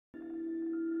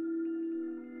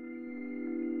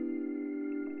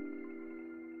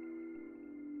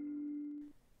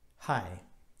Hi,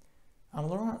 I'm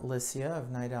Laurent Lissia of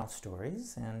Night Owl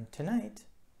Stories, and tonight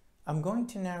I'm going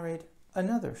to narrate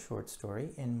another short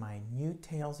story in my new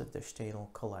Tales of the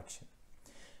Shtetl collection.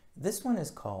 This one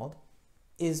is called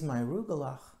Is My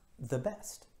Rugelach the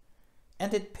Best?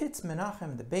 And it pits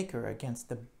Menahem the baker against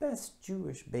the best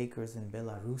Jewish bakers in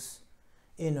Belarus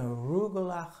in a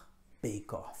Rugelach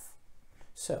bake-off.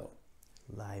 So,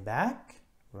 lie back,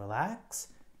 relax,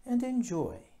 and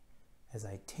enjoy as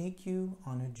I take you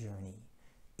on a journey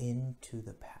into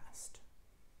the past.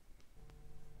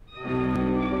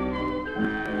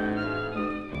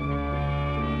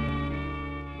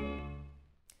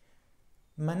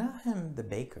 Menahem the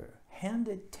baker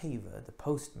handed Teva, the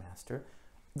postmaster,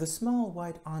 the small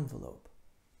white envelope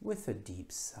with a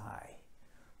deep sigh.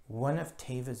 One of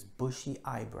Teva's bushy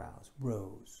eyebrows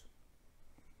rose.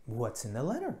 "What's in the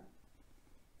letter?"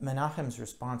 Menahem's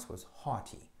response was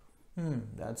haughty.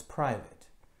 That's private."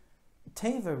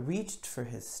 Teva reached for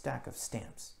his stack of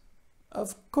stamps.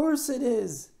 "Of course it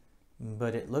is,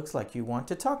 but it looks like you want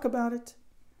to talk about it."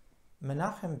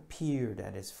 Menahem peered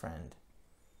at his friend.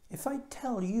 "If I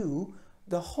tell you,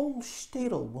 the whole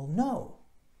shtetl will know."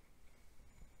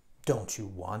 "Don't you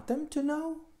want them to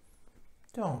know?"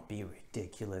 "Don't be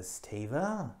ridiculous,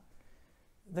 Teva."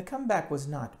 The comeback was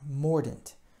not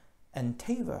mordant, and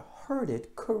Teva heard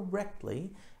it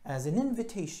correctly as an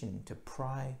invitation to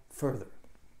pry further.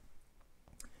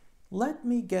 "Let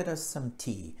me get us some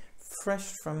tea,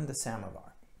 fresh from the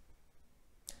samovar."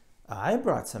 "I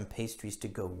brought some pastries to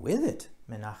go with it,"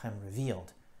 Menahem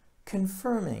revealed,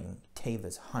 confirming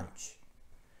Teva's hunch.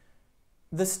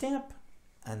 The stamp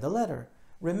and the letter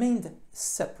remained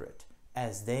separate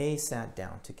as they sat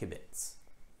down to kibitz.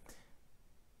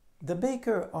 "The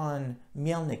baker on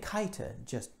Menahem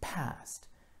just passed,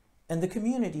 and the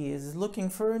community is looking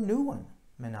for a new one,"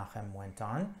 Menahem went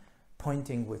on,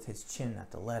 pointing with his chin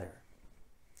at the letter.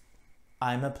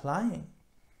 "I'm applying."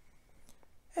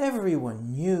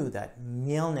 Everyone knew that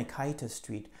Menahem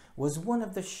Street was one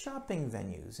of the shopping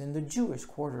venues in the Jewish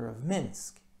quarter of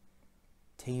Minsk.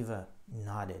 Teva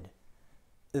nodded.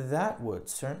 "That would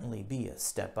certainly be a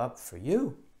step up for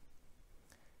you."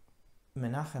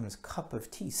 Menahem's cup of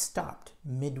tea stopped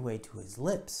midway to his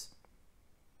lips.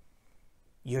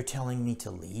 "You're telling me to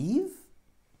leave?"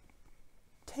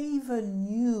 Teva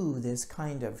knew this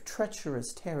kind of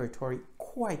treacherous territory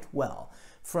quite well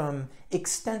from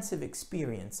extensive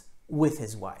experience with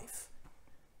his wife.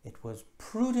 It was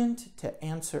prudent to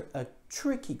answer a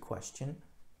tricky question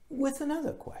with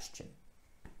another question.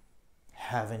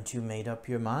 "Haven't you made up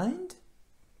your mind?"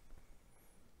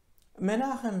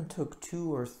 Menahem took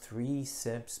 2 or 3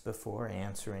 sips before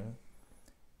answering,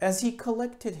 as he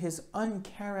collected his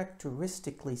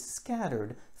uncharacteristically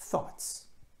scattered thoughts.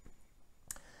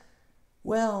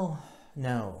 "Well,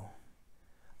 no.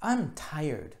 I'm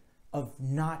tired of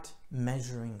not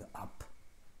measuring up."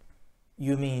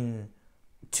 "You mean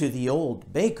to the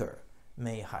old baker,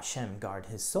 may Hashem guard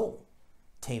his soul?"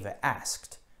 Teva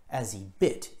asked as he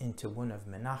bit into one of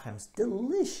Menahem's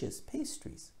delicious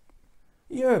pastries.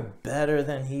 "You're better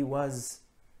than he was."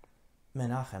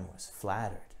 Menahem was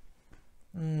flattered.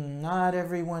 "Not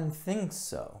everyone thinks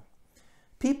so.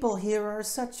 People here are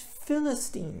such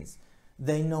Philistines.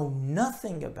 They know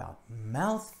nothing about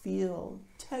mouthfeel,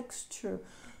 texture,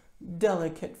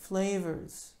 delicate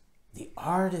flavors, the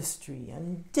artistry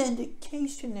and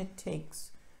dedication it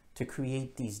takes to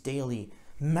create these daily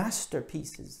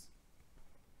masterpieces."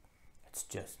 "It's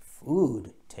just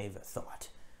food," Teva thought,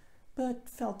 but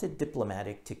felt it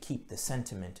diplomatic to keep the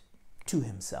sentiment to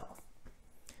himself.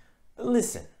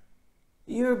 "Listen,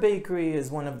 your bakery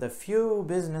is one of the few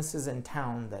businesses in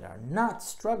town that are not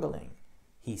struggling,"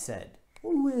 he said,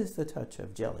 with a touch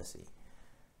of jealousy.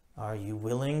 "Are you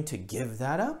willing to give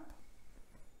that up?"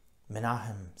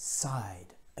 Menahem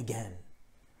sighed again.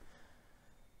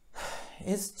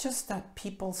 "It's just that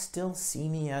people still see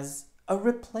me as a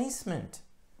replacement,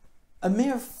 a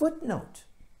mere footnote.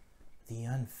 The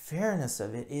unfairness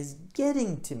of it is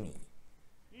getting to me."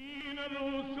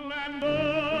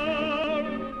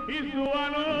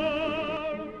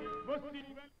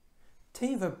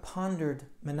 Teva pondered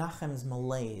Menahem's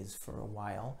malaise for a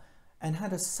while and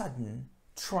had a sudden,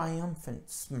 triumphant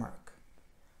smirk.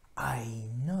 I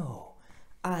know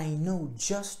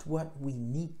just what we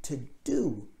need to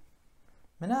do."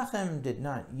 Menahem did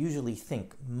not usually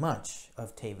think much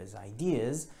of Teva's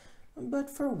ideas, but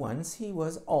for once he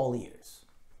was all ears.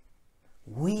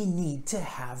 "We need to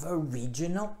have a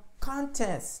regional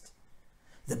contest.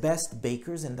 The best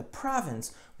bakers in the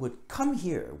province would come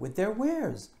here with their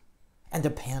wares, and a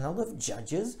panel of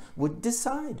judges would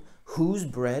decide whose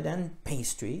bread and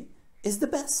pastry is the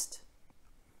best."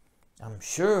 I'm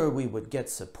sure we would get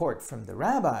support from the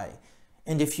rabbi,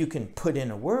 and if you can put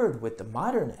in a word with the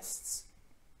modernists.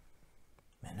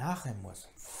 Menahem was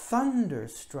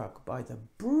thunderstruck by the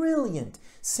brilliant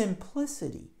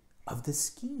simplicity of the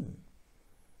scheme.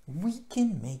 We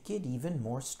can make it even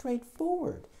more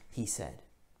straightforward, he said.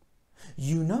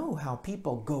 You know how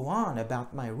people go on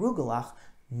about my Rugelach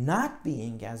not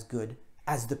being as good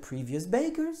as the previous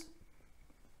bakers?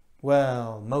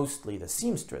 Well, mostly the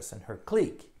seamstress and her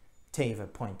clique,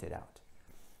 Teva pointed out.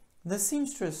 The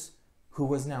seamstress, who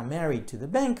was now married to the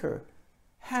banker,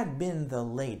 had been the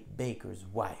late baker's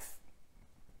wife.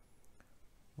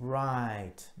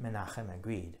 Right, Menahem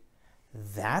agreed.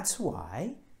 That's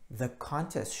why the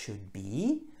contest should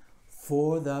be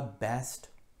for the best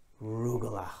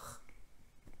Rugelach.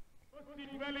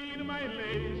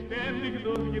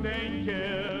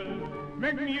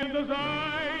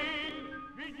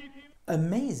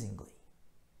 Amazingly,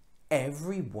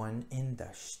 everyone in the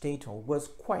shtetl was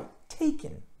quite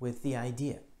taken with the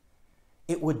idea.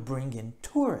 It would bring in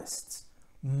tourists,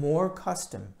 more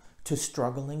accustomed to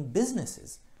struggling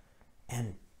businesses,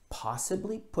 and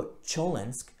possibly put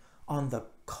Cholinsk on the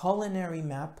culinary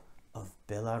map of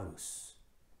Belarus.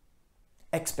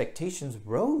 Expectations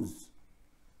rose.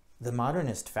 The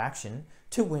modernist faction,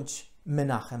 to which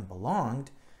Menahem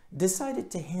belonged, decided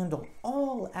to handle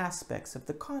all aspects of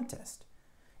the contest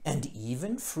and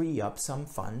even free up some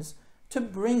funds to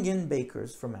bring in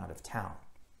bakers from out of town.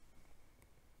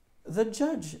 The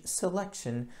judge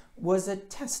selection was a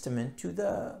testament to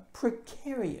the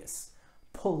precarious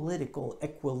political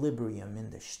equilibrium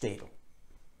in the shtetl.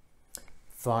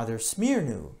 Father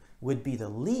Smirnu would be the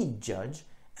lead judge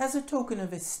as a token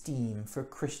of esteem for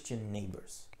Christian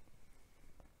neighbors.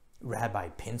 Rabbi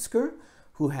Pinsker,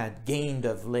 who had gained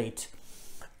of late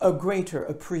a greater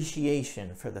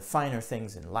appreciation for the finer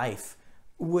things in life,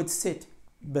 would sit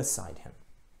beside him.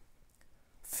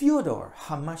 Fyodor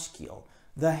Hamashkil,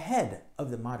 the head of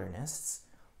the modernists,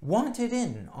 wanted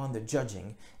in on the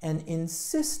judging and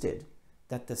insisted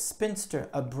that the spinster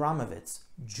Abramovitz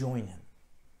join him.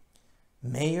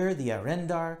 Meir the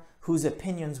Arendar, whose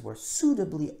opinions were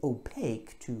suitably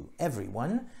opaque to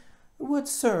everyone, would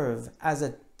serve as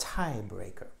a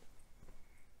tiebreaker.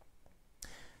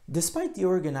 Despite the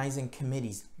organizing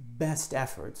committee's best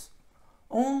efforts,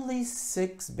 only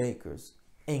 6 bakers,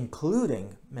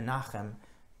 including Menahem,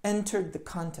 entered the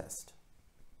contest.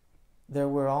 There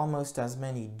were almost as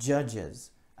many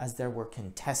judges as there were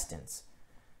contestants,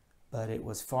 but it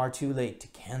was far too late to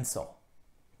cancel.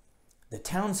 The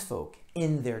townsfolk,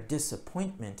 in their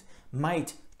disappointment,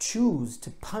 might choose to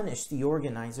punish the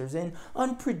organizers in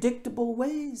unpredictable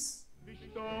ways.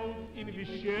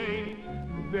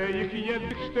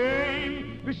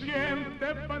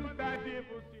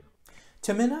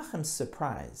 To Menachem's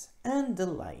surprise and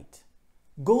delight,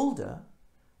 Golda,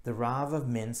 the Rav of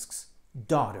Minsk's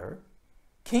daughter,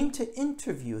 came to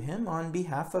interview him on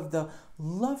behalf of the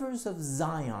Lovers of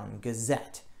Zion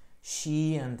Gazette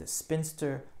she and the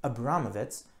spinster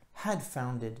Abramovitz had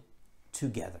founded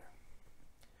together.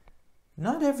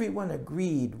 Not everyone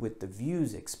agreed with the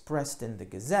views expressed in the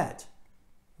Gazette,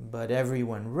 but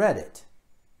everyone read it.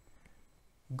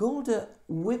 Golda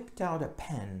whipped out a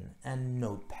pen and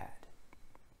notepad.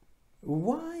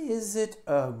 "Why is it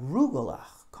a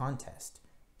Rugelach contest?"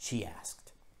 she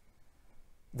asked.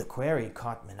 The query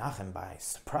caught Menahem by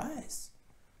surprise.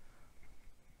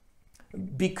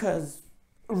 "Because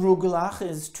Rugelach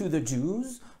is to the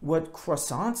Jews what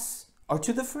croissants are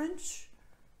to the French,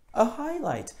 a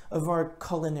highlight of our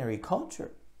culinary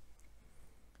culture."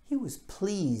 He was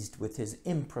pleased with his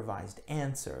improvised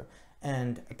answer,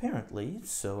 and apparently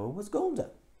so was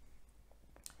Golda.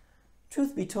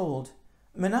 Truth be told,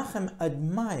 Menahem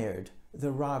admired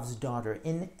the Rav's daughter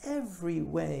in every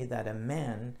way that a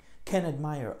man can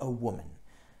admire a woman,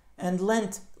 and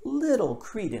lent little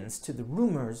credence to the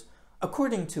rumors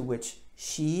according to which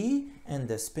she and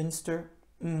the spinster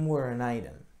were an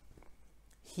item.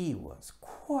 He was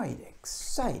quite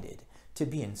excited to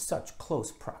be in such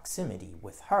close proximity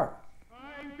with her.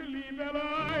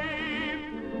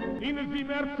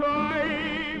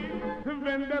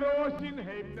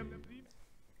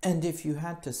 "And if you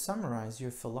had to summarize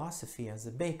your philosophy as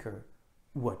a baker,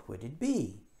 what would it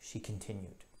be?" she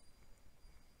continued.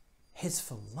 His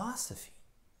philosophy?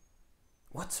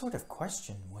 What sort of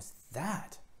question was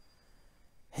that?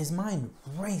 His mind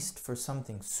raced for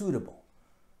something suitable.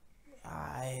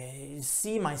 "I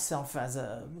see myself as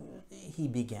he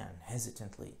began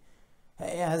hesitantly,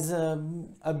 "as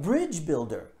a bridge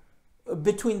builder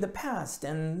between the past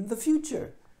and the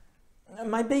future.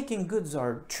 My baking goods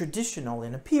are traditional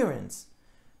in appearance,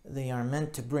 They are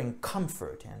meant to bring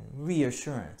comfort and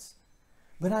reassurance.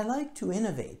 But I like to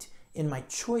innovate in my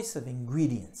choice of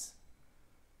ingredients.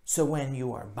 So when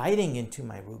you are biting into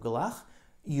my Rugelach,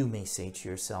 you may say to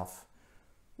yourself,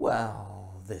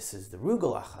 well, this is the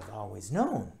Rugelach I've always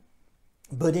known.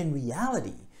 But in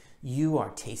reality, you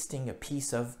are tasting a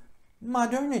piece of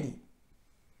modernity.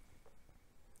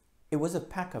 It was a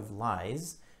pack of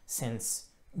lies, since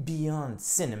beyond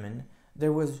cinnamon,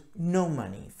 there was no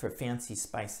money for fancy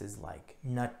spices like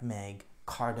nutmeg,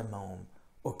 cardamom,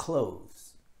 or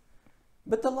cloves.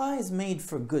 But the lies made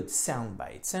for good sound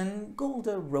bites, and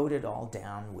Golda wrote it all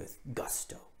down with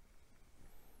gusto.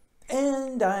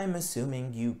 And I'm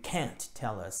assuming you can't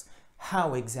tell us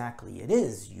how exactly it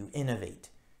is you innovate,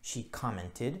 she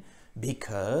commented,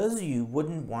 because you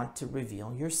wouldn't want to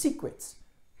reveal your secrets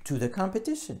to the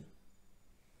competition.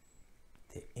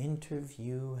 The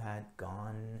interview had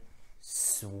gone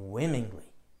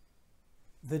swimmingly.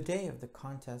 The day of the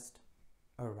contest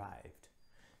arrived.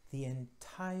 The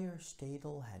entire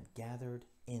shtetl had gathered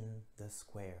in the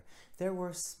square. There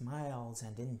were smiles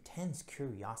and intense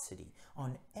curiosity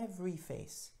on every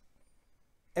face.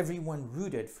 Everyone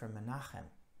rooted for Menahem,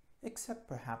 except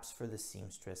perhaps for the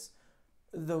seamstress,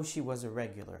 though she was a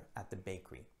regular at the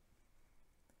bakery.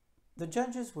 The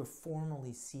judges were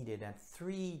formally seated at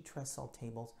 3 trestle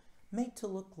tables made to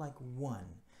look like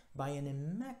one by an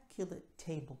immaculate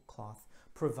tablecloth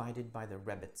provided by the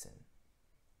Rebbitzin.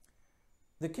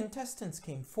 The contestants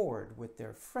came forward with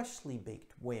their freshly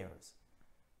baked wares.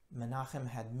 Menahem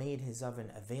had made his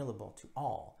oven available to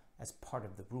all as part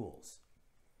of the rules.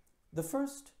 The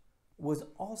first was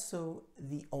also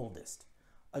the oldest,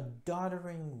 a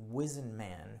doddering, wizened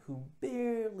man who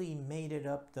barely made it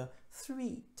up the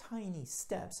 3 tiny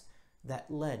steps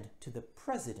that led to the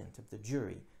president of the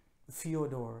jury,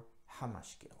 Fyodor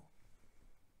Hamashkil.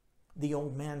 The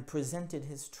old man presented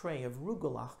his tray of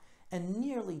Rugelach and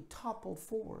nearly toppled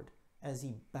forward as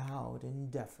he bowed in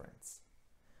deference.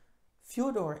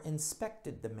 Fyodor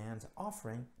inspected the man's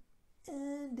offering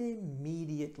and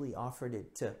immediately offered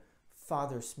it to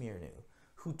Father Smirnu,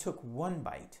 who took one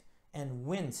bite and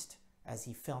winced as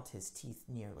he felt his teeth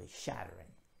nearly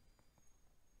shattering.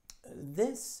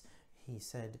 "This," he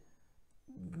said,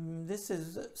 "this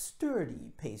is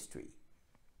sturdy pastry."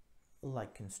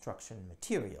 "Like construction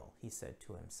material," he said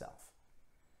to himself.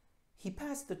 He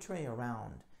passed the tray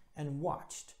around and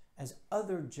watched as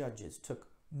other judges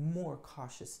took more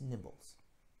cautious nibbles.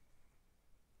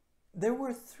 There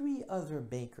were 3 other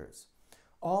bakers,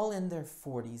 all in their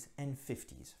 40s and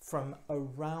 50s, from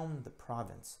around the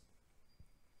province.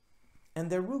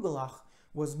 And their Rugelach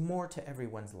was more to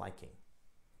everyone's liking.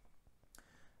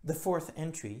 The 4th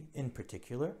entry, in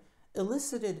particular,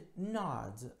 elicited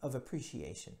nods of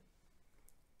appreciation.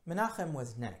 Menahem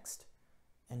was next,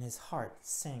 and his heart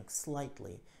sank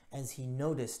slightly as he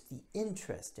noticed the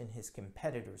interest in his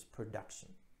competitor's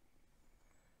production.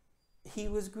 He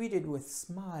was greeted with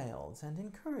smiles and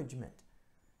encouragement,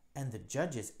 and the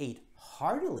judges ate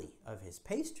heartily of his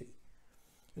pastry.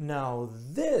 "Now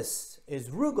this is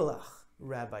Rugelach,"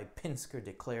 Rabbi Pinsker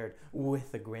declared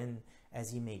with a grin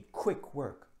as he made quick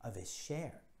work of his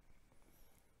share.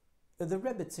 The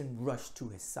Rebbitzin rushed to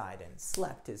his side and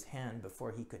slapped his hand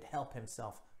before he could help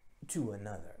himself to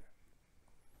another.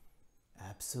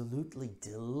 "Absolutely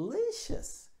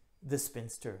delicious," the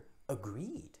spinster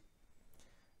agreed.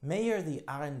 Mayor the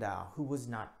Arendar, who was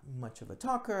not much of a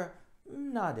talker,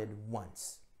 nodded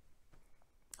once.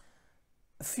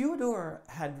 Fyodor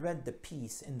had read the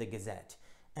piece in the Gazette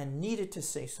and needed to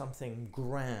say something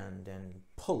grand and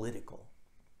political.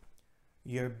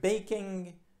 "Your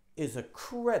baking is a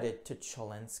credit to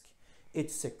Cholensk.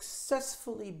 It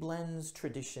successfully blends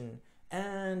tradition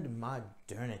and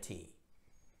modernity."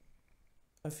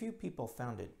 A few people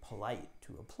found it polite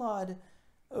to applaud,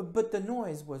 but the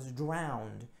noise was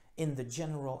drowned in the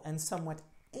general and somewhat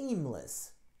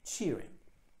aimless cheering.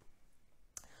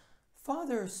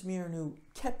 Father Smirnu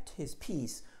kept his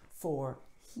peace, for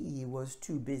he was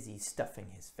too busy stuffing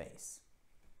his face.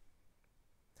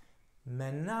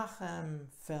 Menahem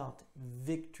felt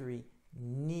victory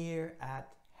near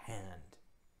at hand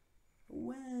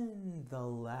when the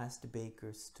last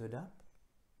baker stood up.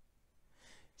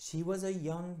 She was a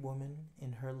young woman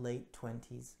in her late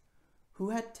 20s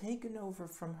who had taken over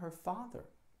from her father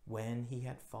when he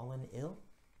had fallen ill.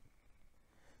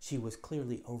 She was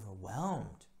clearly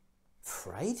overwhelmed,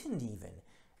 frightened even,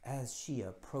 as she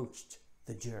approached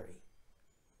the jury.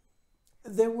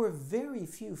 There were very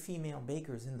few female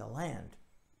bakers in the land,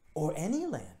 or any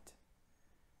land,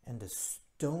 and a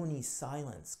stony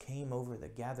silence came over the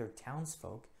gathered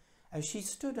townsfolk as she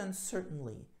stood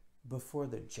uncertainly before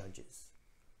the judges.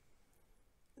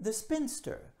 The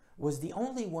spinster was the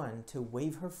only one to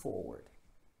wave her forward.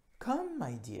 "Come,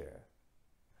 my dear.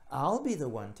 I'll be the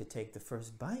one to take the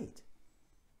first bite."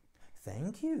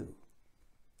 "Thank you."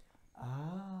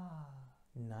 "Ah,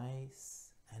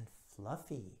 nice and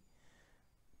fluffy.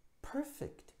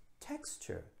 Perfect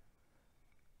texture.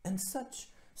 And such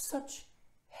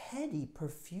heady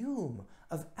perfume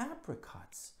of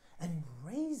apricots and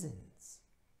raisins.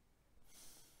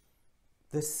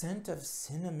 The scent of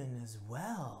cinnamon as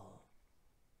well.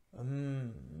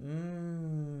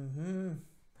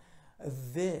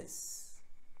 This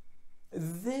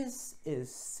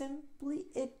is simply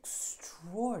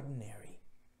extraordinary.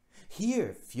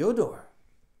 Here, Fyodor,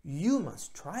 you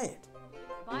must try it."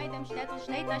 Bei dem Städtel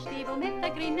steht der Stiefel mit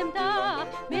der grünem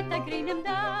Dach, mit der grünem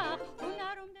Dach. Und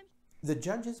darum dem The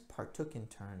judges partook in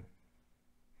turn,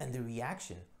 and the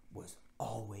reaction was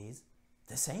always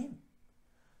the same.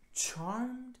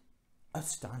 Charmed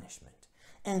astonishment.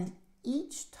 And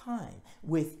each time,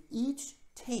 with each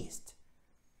taste,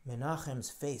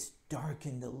 Menachem's face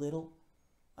darkened a little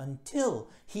until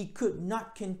he could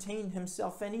not contain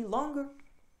himself any longer.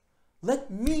 "Let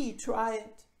me try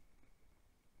it."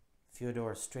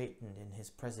 Fyodor straightened in his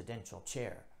presidential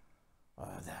chair.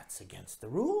 "That's against the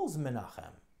rules,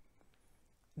 Menachem."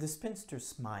 The spinster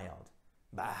smiled.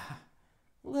 "Bah,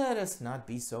 let us not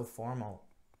be so formal."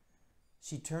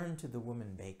 She turned to the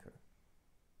woman baker.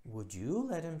 "Would you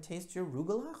let him taste your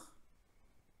Rugelach?"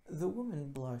 The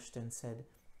woman blushed and said,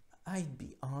 "I'd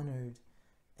be honored,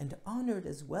 and honored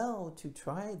as well to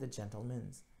try the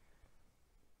gentleman's."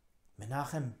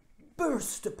 Menachem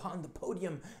burst upon the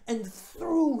podium and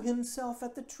threw himself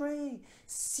at the tray,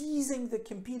 seizing the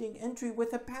competing entry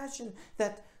with a passion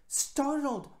that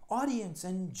startled audience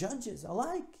and judges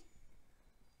alike.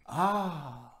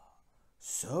 "Ah,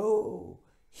 so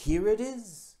here it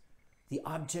is, the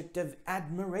object of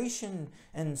admiration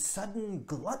and sudden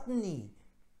gluttony."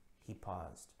 He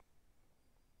paused.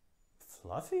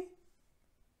 "Fluffy?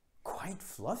 Quite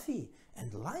fluffy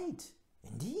and light,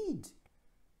 indeed.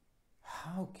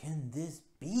 How can this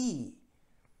be?"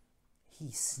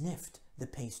 He sniffed the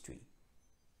pastry.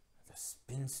 "The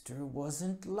spinster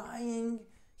wasn't lying,"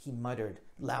 he muttered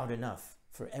loud enough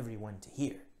for everyone to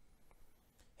hear.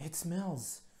 "It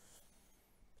smells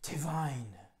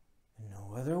divine.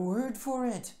 No other word for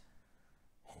it.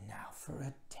 And now for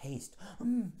a taste.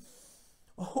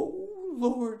 Oh,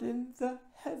 Lord in the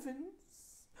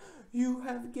heavens, you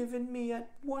have given me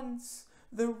at once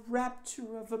the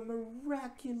rapture of a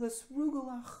miraculous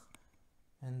Rugelach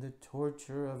and the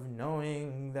torture of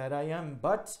knowing that I am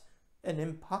but an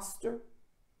impostor."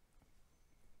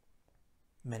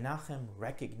 Menachem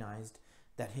recognized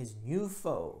that his new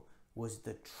foe was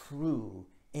the true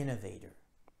innovator,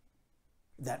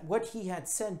 that what he had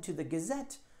said to the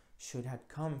Gazette should have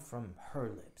come from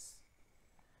her lips.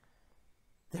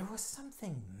 There was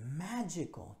something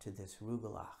magical to this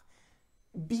Rugelach,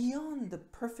 beyond the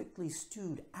perfectly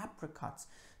stewed apricots,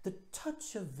 the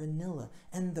touch of vanilla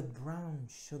and the brown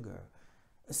sugar,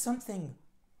 something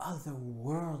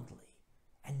otherworldly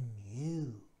and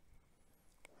new.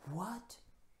 What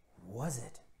was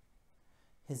it?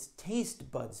 His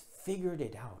taste buds figured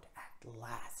it out at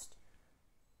last.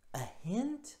 A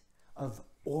hint of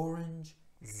orange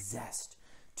zest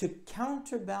to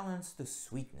counterbalance the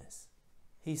sweetness.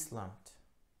 He slumped,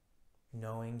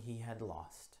 knowing he had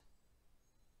lost.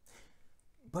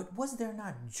 But was there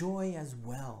not joy as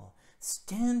well,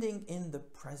 standing in the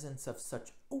presence of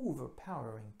such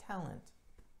overpowering talent?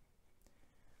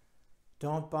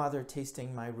 "Don't bother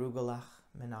tasting my Rugelach,"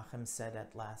 Menachem said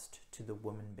at last to the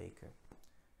woman baker.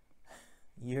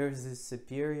 "Yours is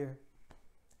superior,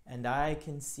 and I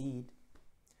concede.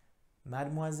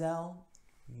 Mademoiselle,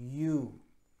 you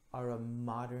are a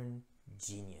modern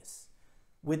genius."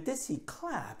 With this he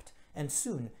clapped, and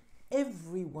soon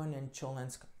everyone in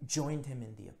Cholensk joined him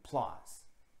in the applause.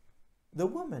 The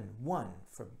woman won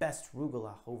for best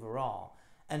Rugelach overall,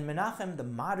 and Menachem the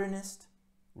modernist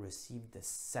received the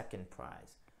second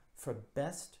prize for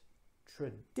best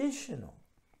traditional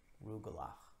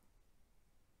Rugelach.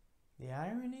 The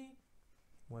irony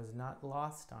was not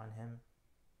lost on him.